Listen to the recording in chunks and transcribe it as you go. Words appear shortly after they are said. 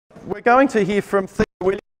We're going to hear from Theo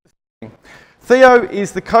Williams. Theo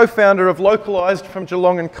is the co-founder of Localised from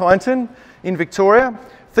Geelong and Kyneton in Victoria.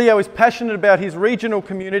 Theo is passionate about his regional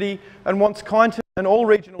community and wants Kyneton and all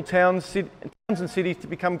regional towns and cities to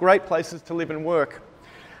become great places to live and work.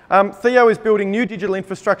 Theo is building new digital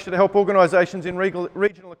infrastructure to help organisations in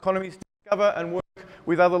regional economies discover and work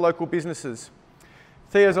with other local businesses.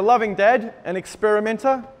 Theo's a loving dad, an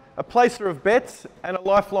experimenter, a placer of bets and a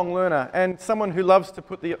lifelong learner, and someone who loves to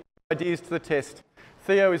put the ideas to the test.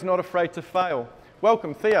 Theo is not afraid to fail.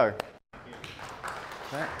 Welcome, Theo.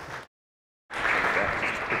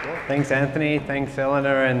 Thanks, Anthony. Thanks,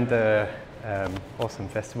 Eleanor, and the awesome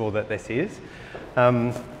festival that this is.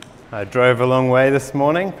 I drove a long way this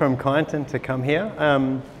morning from Kyneton to come here.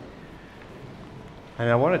 And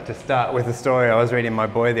I wanted to start with a story I was reading my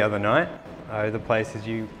boy the other night. The places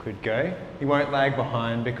you could go. You won't lag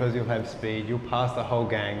behind because you'll have speed. You'll pass the whole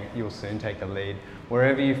gang. You'll soon take the lead.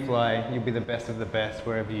 Wherever you fly, you'll be the best of the best.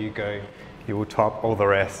 Wherever you go, you will top all the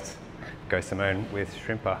rest. Go Simone with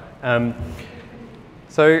Shrimper.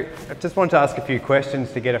 So I just want to ask a few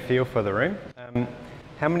questions to get a feel for the room.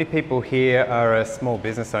 How many people here are a small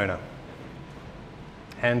business owner?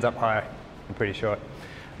 Hands up high, I'm pretty sure.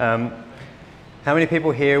 How many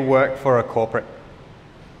people here work for a corporate?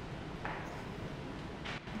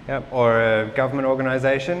 Yep. Or a government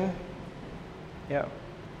organisation? Yep.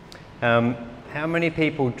 How many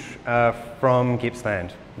people from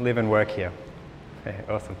Gippsland live and work here? Okay,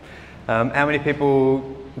 awesome. How many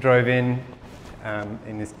people drove in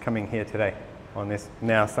this coming here today on this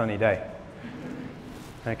now sunny day?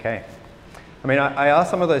 Okay. I mean, I ask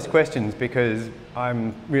some of those questions because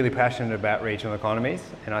I'm really passionate about regional economies,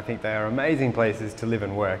 and I think they are amazing places to live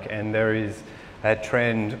and work, and there is a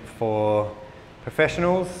trend for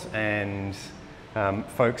professionals and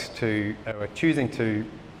folks who are choosing to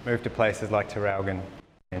move to places like Terralgan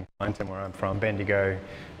and Kyneton, where I'm from, Bendigo,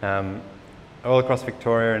 all across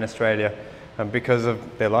Victoria and Australia because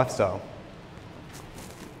of their lifestyle.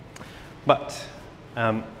 But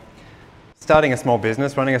starting a small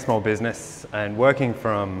business, running a small business and working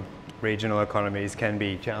from regional economies can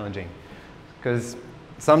be challenging because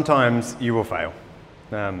sometimes you will fail.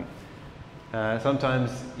 Sometimes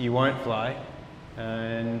you won't fly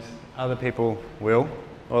and other people will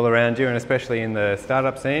all around you, and especially in the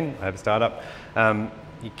startup scene. I have a startup.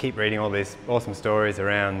 You keep reading all these awesome stories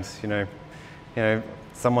around, you know,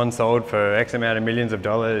 someone sold for X amount of millions of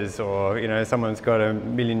dollars, or someone's got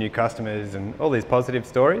 1 million new customers, and all these positive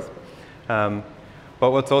stories. But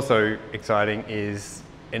what's also exciting is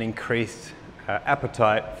an increased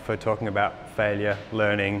appetite for talking about failure,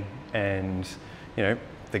 learning, and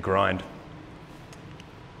the grind.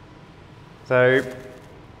 So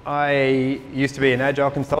I used to be an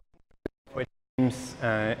agile consultant for teams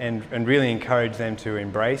and really encourage them to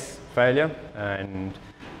embrace failure. And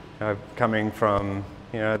coming from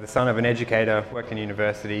the son of an educator, working in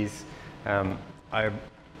universities, I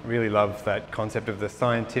really love that concept of the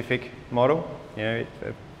scientific model.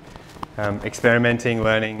 Experimenting,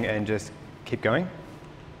 learning, and just keep going.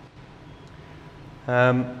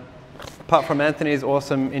 Apart from Anthony's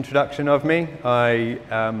awesome introduction of me,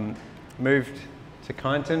 I moved to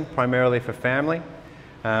Kyneton primarily for family.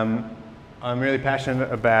 I'm really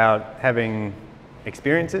passionate about having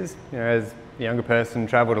experiences. As a younger person,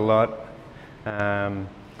 travelled a lot.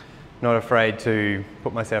 Not afraid to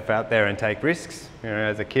put myself out there and take risks.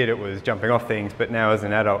 As a kid it was jumping off things, but now as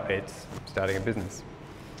an adult it's starting a business.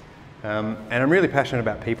 And I'm really passionate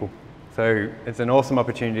about people. So it's an awesome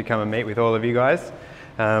opportunity to come and meet with all of you guys,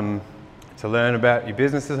 to learn about your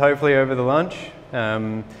businesses hopefully over the lunch.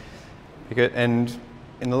 And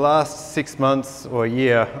in the last 6 months or a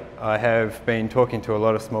year, I have been talking to a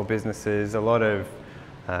lot of small businesses, a lot of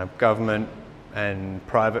government and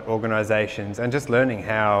private organisations, and just learning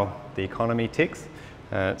how the economy ticks.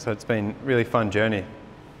 So it's been a really fun journey.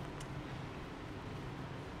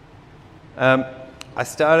 I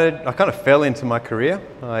kind of fell into my career.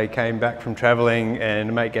 I came back from travelling and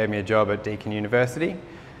a mate gave me a job at Deakin University.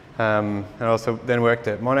 And I also then worked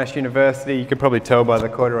at Monash University. You could probably tell by the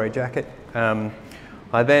corduroy jacket.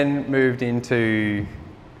 I then moved into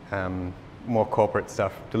more corporate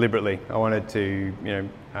stuff deliberately. I wanted to,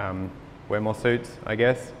 wear more suits, I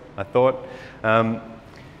guess, I thought.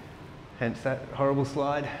 Hence that horrible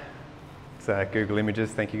slide. It's Google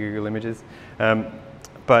Images, thank you Google Images.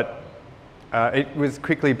 But it was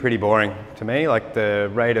quickly pretty boring to me. Like the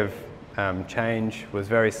rate of change was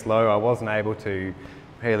very slow. I wasn't able to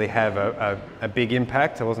really have a big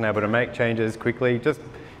impact. I wasn't able to make changes quickly. Just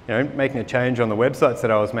making a change on the websites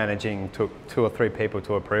that I was managing took 2 or 3 people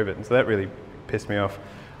to approve it, and so that really pissed me off.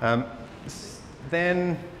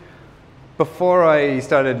 Then before I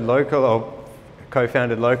started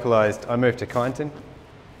co-founded Localised, I moved to Kyneton.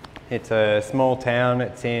 It's a small town.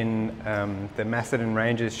 It's in the Macedon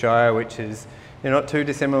Ranges Shire, which is not too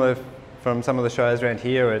dissimilar from some of the shires around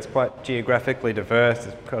here. It's quite geographically diverse.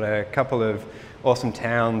 It's got a couple of awesome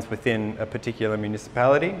towns within a particular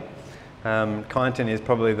municipality. Kyneton is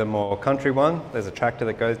probably the more country one. There's a tractor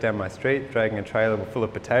that goes down my street dragging a trailer full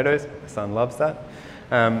of potatoes. My son loves that.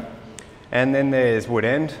 And then there's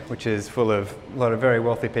Woodend, which is full of a lot of very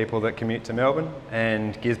wealthy people that commute to Melbourne,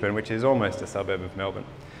 and Gisborne, which is almost a suburb of Melbourne.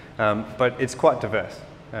 But it's quite diverse.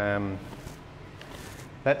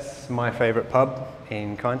 That's my favourite pub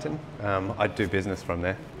in Kyneton. I do business from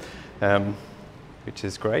there, which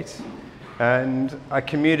is great. And I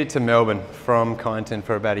commuted to Melbourne from Kyneton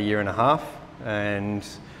for about 1.5 years, and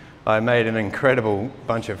I made an incredible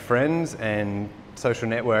bunch of friends and social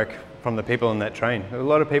network from the people on that train. A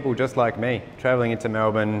lot of people just like me, travelling into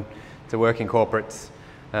Melbourne to work in corporates.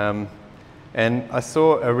 And I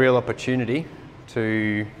saw a real opportunity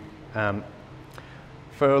to,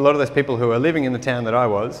 for a lot of those people who are living in the town that I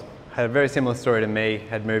was, had a very similar story to me,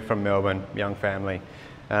 had moved from Melbourne, young family,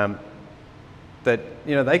 that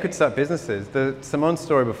they could start businesses. The Simon's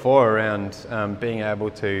story before around being able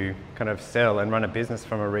to kind of sell and run a business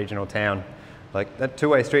from a regional town, like that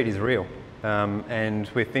two-way street is real. And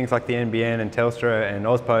with things like the NBN and Telstra and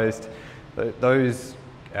Auspost,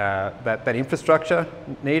 that infrastructure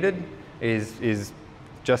needed is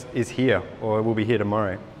here, or will be here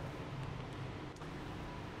tomorrow.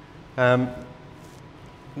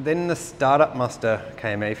 Then the Startup Muster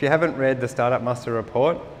came in. If you haven't read the Startup Muster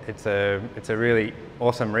report, it's a really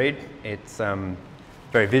awesome read. It's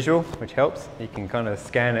very visual, which helps. You can kind of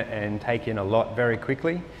scan it and take in a lot very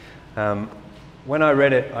quickly. When I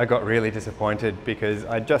read it, I got really disappointed because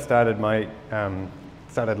I just started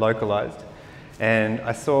Localised, and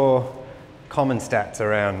I saw common stats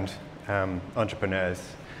around entrepreneurs.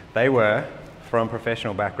 They were from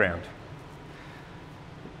professional background,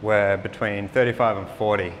 were between 35 and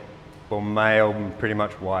 40, were male and pretty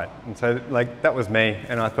much white. And so that was me,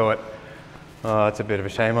 and I thought, oh, it's a bit of a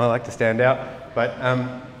shame, I like to stand out. But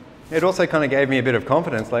it also kind of gave me a bit of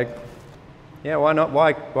confidence, like, yeah, why not?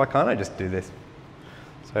 Why can't I just do this?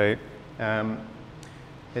 So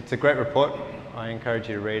it's a great report. I encourage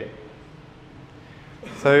you to read it.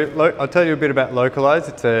 So I'll tell you a bit about Localised.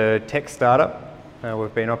 It's a tech startup.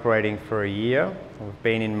 We've been operating for 1 year. We've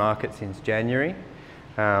been in market since January,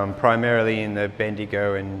 primarily in the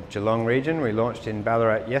Bendigo and Geelong region. We launched in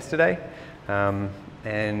Ballarat yesterday,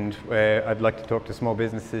 and I'd like to talk to small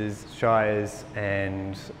businesses, shires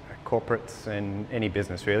and corporates and any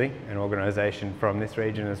business really, an organisation from this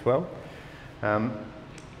region as well.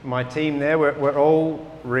 My team there, we're all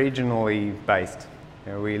regionally based.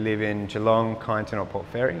 We live in Geelong, Kyneton or Port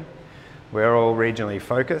Fairy. We're all regionally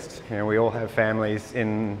focused. We all have families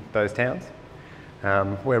in those towns.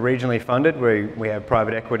 We're regionally funded. We have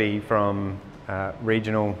private equity from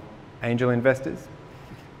regional angel investors.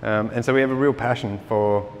 And so we have a real passion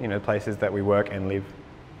for places that we work and live.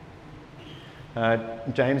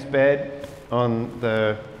 James Baird on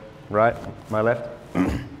the right, my left.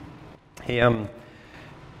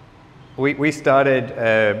 We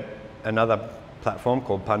started another platform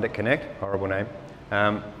called Pundit Connect, horrible name,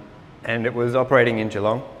 and it was operating in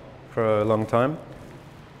Geelong for a long time.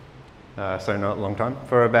 So not a long time,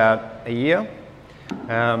 for about 1 year.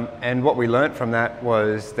 And what we learnt from that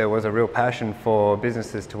was there was a real passion for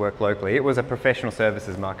businesses to work locally. It was a professional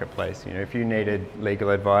services marketplace. If you needed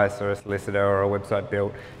legal advice or a solicitor or a website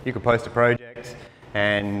built, you could post a project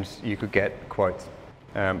and you could get quotes.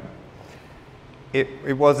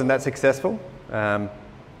 It wasn't that successful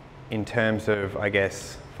in terms of, I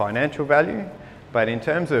guess, financial value, but in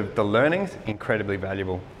terms of the learnings, incredibly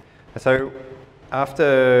valuable. So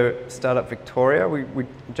after Startup Victoria,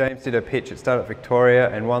 James did a pitch at Startup Victoria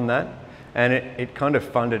and won that, and it kind of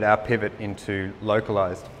funded our pivot into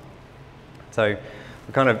Localised. So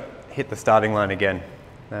we kind of hit the starting line again,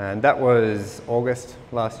 and that was August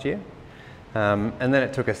last year. And then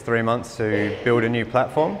it took us 3 months to build a new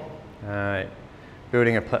platform.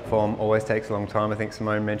 Building a platform always takes a long time. I think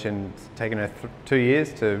Simone mentioned it's taken her 2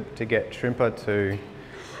 years to get Shrimper to,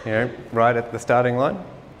 right at the starting line.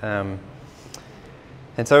 And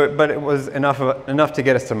so, but it was enough to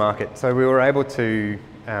get us to market. So we were able to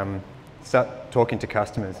start talking to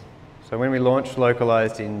customers. So when we launched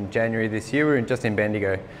Localised in January this year, we were just in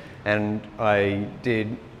Bendigo, and I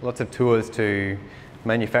did lots of tours to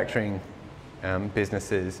manufacturing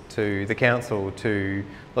businesses, to the council, to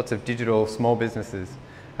lots of digital small businesses,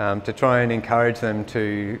 to try and encourage them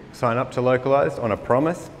to sign up to Localised on a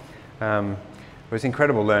promise. It was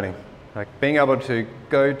incredible learning. Like being able to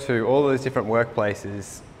go to all those different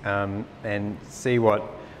workplaces and see what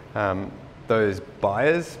those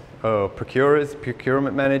buyers or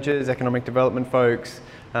procurement managers, economic development folks,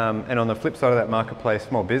 and on the flip side of that marketplace,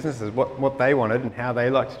 small businesses, what they wanted and how they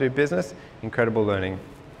like to do business, incredible learning.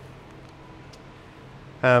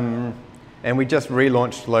 And we just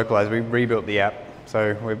relaunched Localised, we rebuilt the app,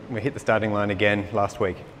 so we hit the starting line again last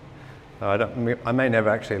week. I may never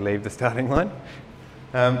actually leave the starting line.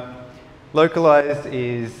 Localised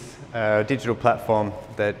is a digital platform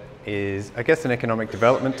that is, I guess, an economic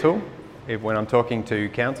development tool when I'm talking to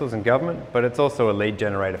councils and government, but it's also a lead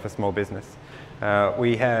generator for small business.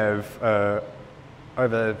 We have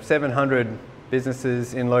over 700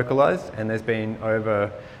 businesses in Localised, and there's been over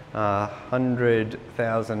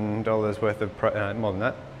 $100,000 worth of, more than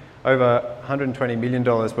that, over $120 million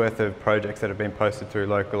worth of projects that have been posted through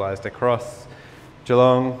Localised across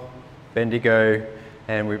Geelong, Bendigo,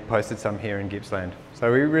 and we've posted some here in Gippsland.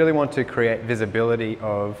 So we really want to create visibility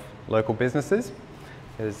of local businesses.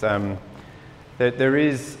 There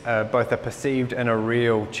is both a perceived and a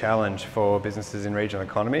real challenge for businesses in regional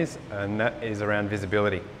economies, and that is around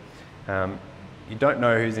visibility. You don't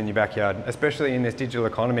know who's in your backyard, especially in this digital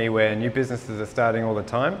economy where new businesses are starting all the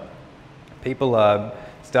time. People are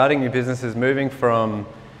starting new businesses, moving from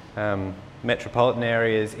metropolitan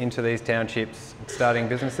areas into these townships, starting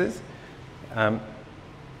businesses.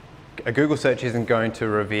 A Google search isn't going to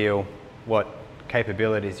reveal what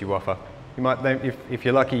capabilities you offer. You might, if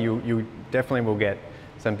you're lucky, you definitely will get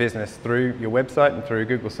some business through your website and through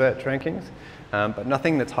Google search rankings, but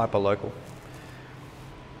nothing that's hyper-local.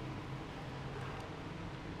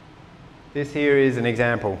 This here is an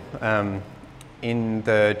example. In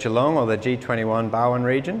the Geelong or the G21 Barwon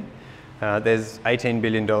region, there's $18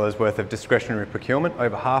 billion worth of discretionary procurement.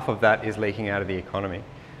 Over half of that is leaking out of the economy.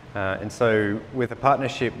 And so with a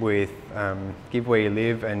partnership with Give Where You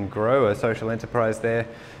Live and Grow, a social enterprise there,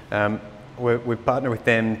 we've partnered with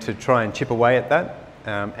them to try and chip away at that.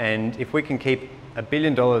 And if we can keep $1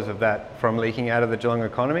 billion of that from leaking out of the Geelong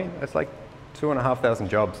economy, that's like 2,500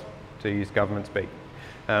 jobs, to use government speak.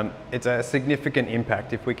 It's a significant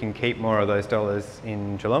impact if we can keep more of those dollars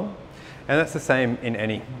in Geelong. And that's the same in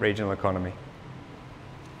any regional economy.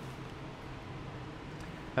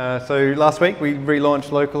 So last week we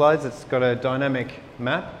relaunched Localised. It's got a dynamic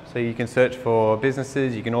map, so you can search for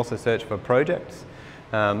businesses, you can also search for projects.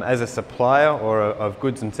 As a supplier or of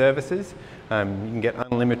goods and services, you can get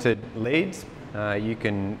unlimited leads. You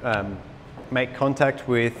can make contact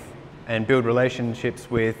with and build relationships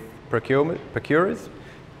with procurers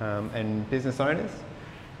and business owners.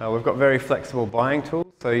 We've got very flexible buying tools,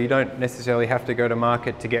 so you don't necessarily have to go to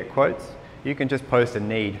market to get quotes. You can just post a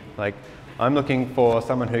need, like I'm looking for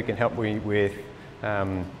someone who can help me with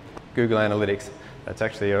Google Analytics. That's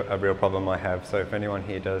actually a real problem I have, so if anyone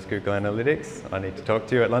here does Google Analytics, I need to talk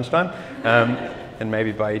to you at lunchtime and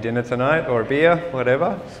maybe buy you dinner tonight or a beer,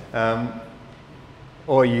 whatever.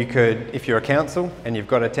 Or you could, if you're a council and you've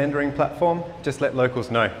got a tendering platform, just let locals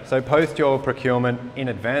know. So post your procurement in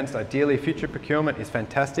advance. Ideally, future procurement is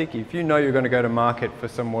fantastic. If you know you're going to go to market for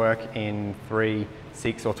some work in 3,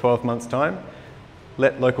 6 or 12 months' time,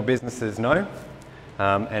 let local businesses know,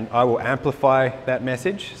 and I will amplify that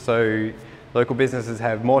message. So local businesses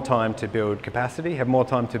have more time to build capacity, have more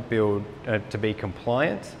time to build, to be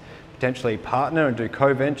compliant, potentially partner and do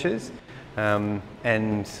co-ventures, and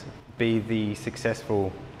be the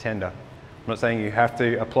successful tender. I'm not saying you have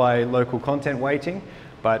to apply local content weighting,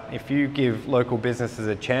 but if you give local businesses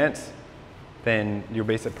a chance, then you'll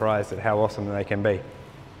be surprised at how awesome they can be.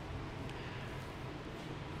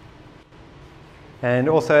 And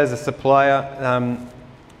also as a supplier,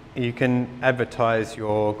 you can advertise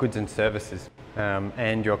your goods and services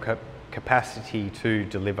and your capacity to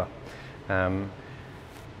deliver.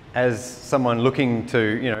 As someone looking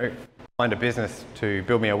to, find a business to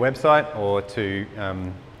build me a website or to,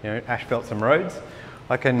 asphalt some roads,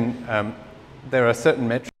 I can. There are certain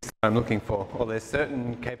metrics that I'm looking for, or there's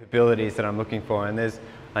certain capabilities that I'm looking for, and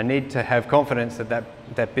I need to have confidence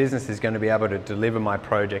that business is going to be able to deliver my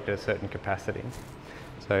project at a certain capacity.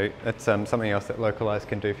 So that's something else that Localised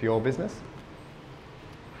can do for your business.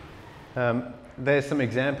 There's some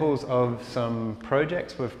examples of some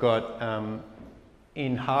projects we've got.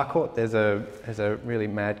 In Harcourt, there's a really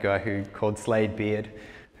mad guy called Slade Beard,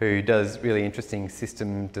 who does really interesting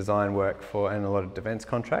system design work and a lot of defence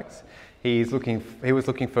contracts. He was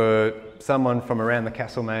looking for someone from around the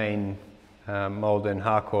Castlemaine, Maldon,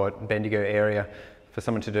 Harcourt, Bendigo area, for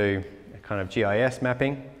someone to do a kind of GIS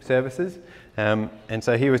mapping services. And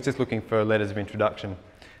so he was just looking for letters of introduction.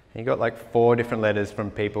 He got like 4 different letters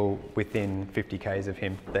from people within 50 k's of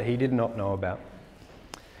him that he did not know about.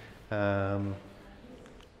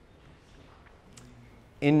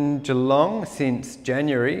 In Geelong, since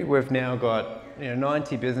January, we've now got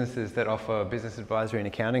 90 businesses that offer business advisory and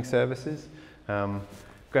accounting services,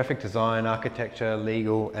 graphic design, architecture,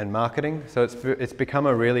 legal and marketing. So it's become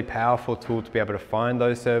a really powerful tool to be able to find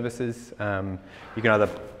those services. You can either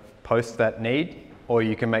post that need or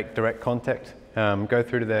you can make direct contact, go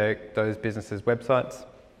through to those businesses' websites.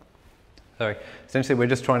 So essentially we're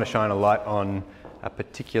just trying to shine a light on a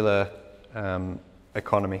particular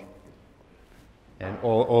economy and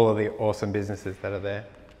all of the awesome businesses that are there.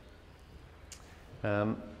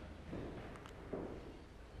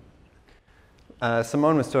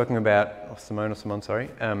 Simone was talking about,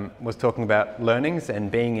 was talking about learnings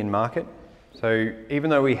and being in market. So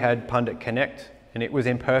even though we had Pundit Connect and it was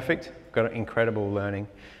imperfect, got an incredible learning.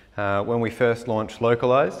 When we first launched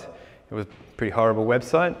Localised, it was a pretty horrible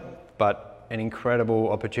website, but an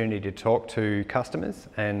incredible opportunity to talk to customers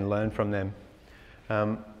and learn from them.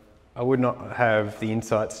 I would not have the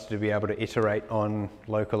insights to be able to iterate on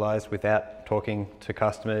Localised without talking to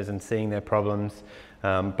customers and seeing their problems,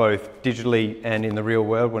 both digitally and in the real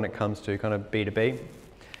world when it comes to kind of B2B.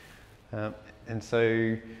 And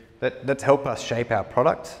so that's helped us shape our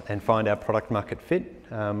product and find our product market fit.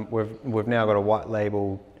 We've now got a white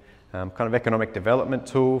label kind of economic development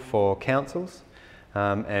tool for councils,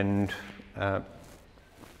 so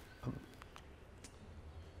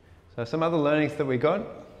some other learnings that we got.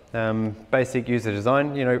 Basic user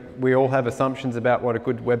design. We all have assumptions about what a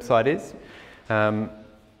good website is.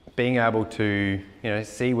 Being able to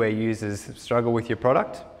see where users struggle with your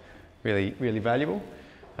product, really valuable.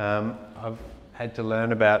 I've had to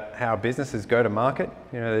learn about how businesses go to market.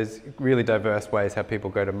 There's really diverse ways how people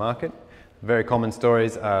go to market. Very common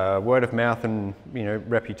stories are word of mouth and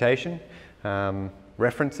reputation,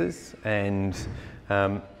 references, and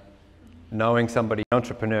knowing somebody,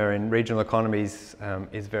 entrepreneur in regional economies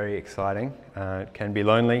is very exciting. It can be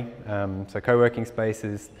lonely, so co-working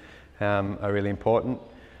spaces are really important.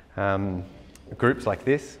 Groups like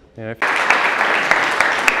this. Thank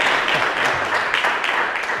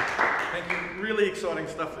you. Really exciting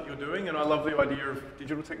stuff that you're doing, and I love the idea of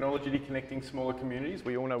digital technology connecting smaller communities.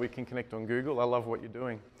 We all know we can connect on Google. I love what you're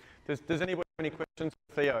doing. Does anybody have any questions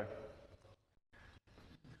for Theo?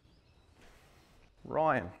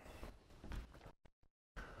 Ryan.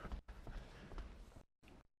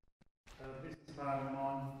 A business partner of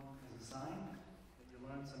mine is the same. You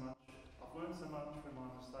learn so much. I've learned so much from my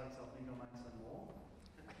mistakes. I think I'll make some more.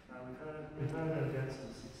 We've heard about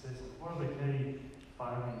some successes. What are the key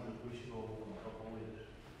failings that we should all avoid?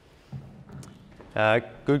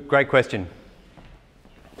 Great question.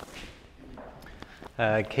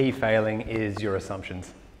 Key failing is your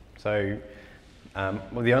assumptions. So,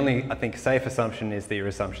 well, the only, I think, safe assumption is that your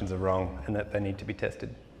assumptions are wrong and that they need to be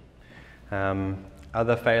tested.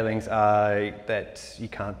 Other failings are that you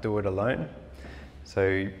can't do it alone.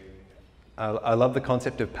 So, I love the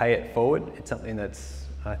concept of pay it forward. It's something that's,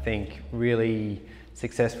 I think, really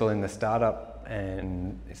successful in the startup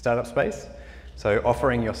space. So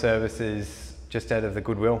offering your services just out of the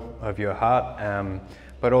goodwill of your heart,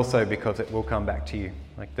 but also because it will come back to you.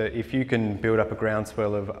 If you can build up a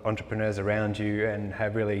groundswell of entrepreneurs around you and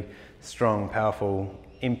have really strong, powerful,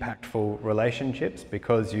 impactful relationships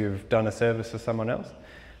because you've done a service for someone else,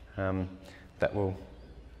 that will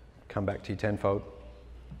come back to you tenfold.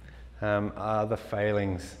 Other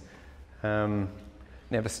failings,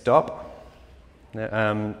 never stop,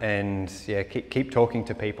 and yeah, keep talking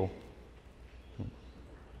to people.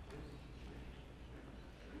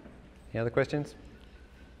 Any other questions?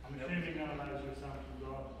 I'm assuming none of those are assumptions,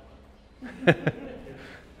 right?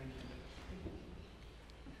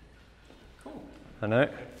 Cool. I know.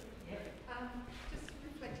 Just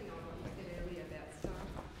reflecting on what you said earlier about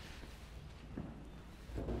startup.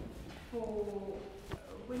 For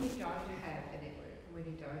when you don't have a network, when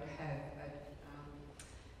you don't have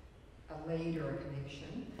a lead or a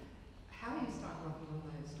connection, how do you start knocking on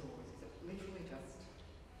those doors? Is it literally just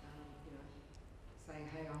saying,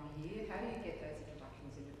 hey, I'm here? How do you get those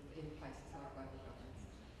introductions in places like local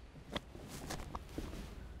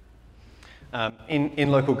governments?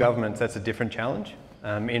 In local governments, that's a different challenge.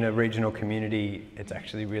 In a regional community, it's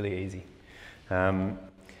actually really easy.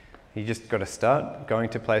 You just got to start going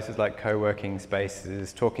to places like co-working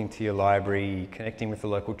spaces, talking to your library, connecting with the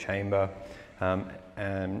local chamber.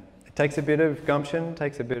 And it takes a bit of gumption,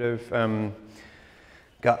 takes a bit of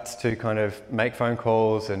guts to kind of make phone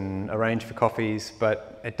calls and arrange for coffees,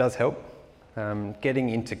 but it does help. Getting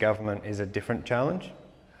into government is a different challenge.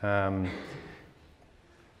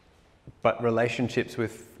 but relationships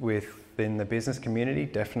within the business community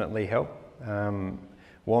definitely help.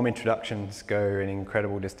 Warm introductions go an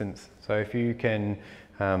incredible distance. So if you can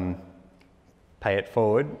pay it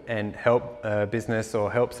forward and help a business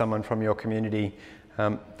or help someone from your community,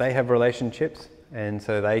 they have relationships, and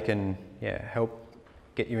so they can help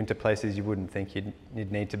get you into places you wouldn't think you'd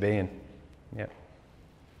need to be in. Yeah.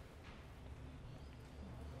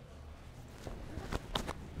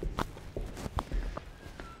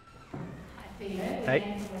 Hi Theo, Hey.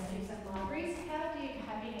 Anne from West New South Libraries. How do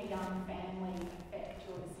having a young family affect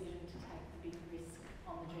your decision to take the big risk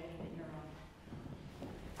on the journey that you're on?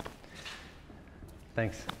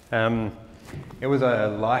 Thanks. It was a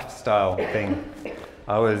lifestyle thing.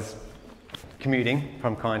 I was commuting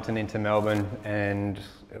from Kyneton into Melbourne, and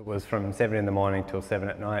it was from 7 in the morning till 7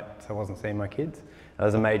 at night, so I wasn't seeing my kids. I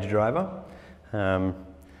was a major driver.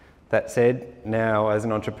 That said, now as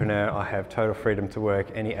an entrepreneur, I have total freedom to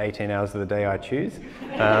work any 18 hours of the day I choose.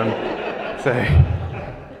 So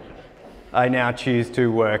I now choose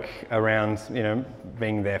to work around,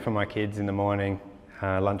 being there for my kids in the morning,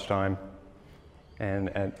 lunchtime, and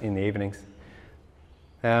in the evenings.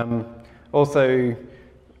 Also,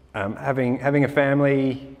 having a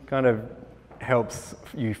family kind of helps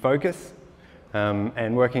you focus,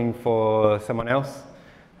 and working for someone else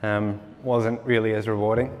wasn't really as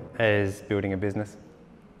rewarding as building a business.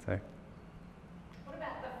 So. What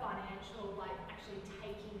about the financial, like actually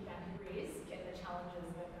taking that risk and the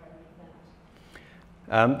challenges that go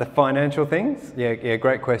with that? The financial things? Yeah,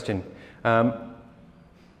 great question.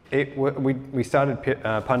 We started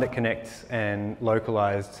Pundit Connect and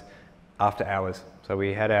Localised after hours. So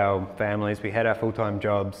we had our families, we had our full-time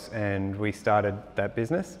jobs, and we started that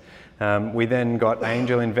business. We then got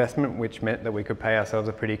angel investment, which meant that we could pay ourselves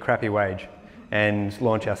a pretty crappy wage and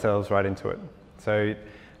launch ourselves right into it. So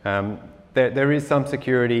there is some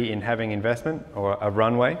security in having investment or a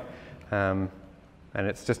runway, and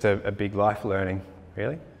it's just a big life learning,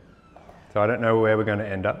 really. So I don't know where we're going to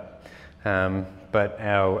end up, but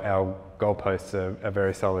our goalposts are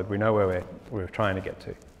very solid. We know where we're trying to get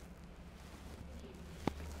to.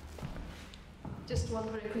 Just one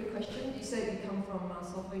very quick question. You said you come from a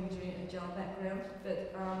software engineering agile background,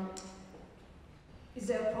 but is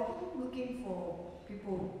there a problem looking for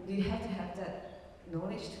people? Do you have to have that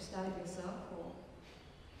knowledge to start it yourself, or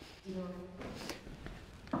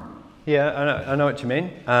Yeah, I know what you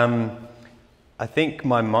mean. I think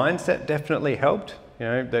my mindset definitely helped.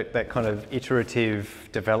 That kind of iterative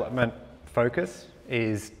development focus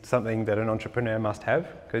is something that an entrepreneur must have,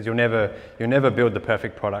 because you'll never build the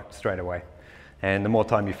perfect product straight away. And the more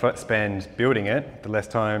time you spend building it, the less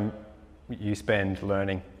time you spend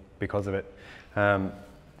learning because of it.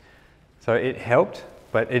 So it helped,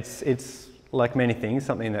 but it's like many things,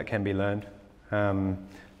 something that can be learned.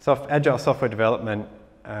 Agile software development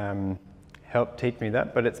helped teach me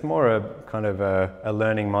that, but it's more a kind of a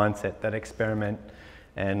learning mindset, that experiment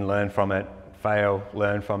and learn from it, fail,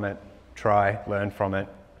 learn from it, try, learn from it,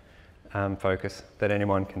 focus that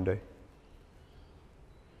anyone can do.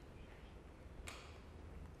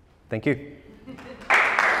 Thank you.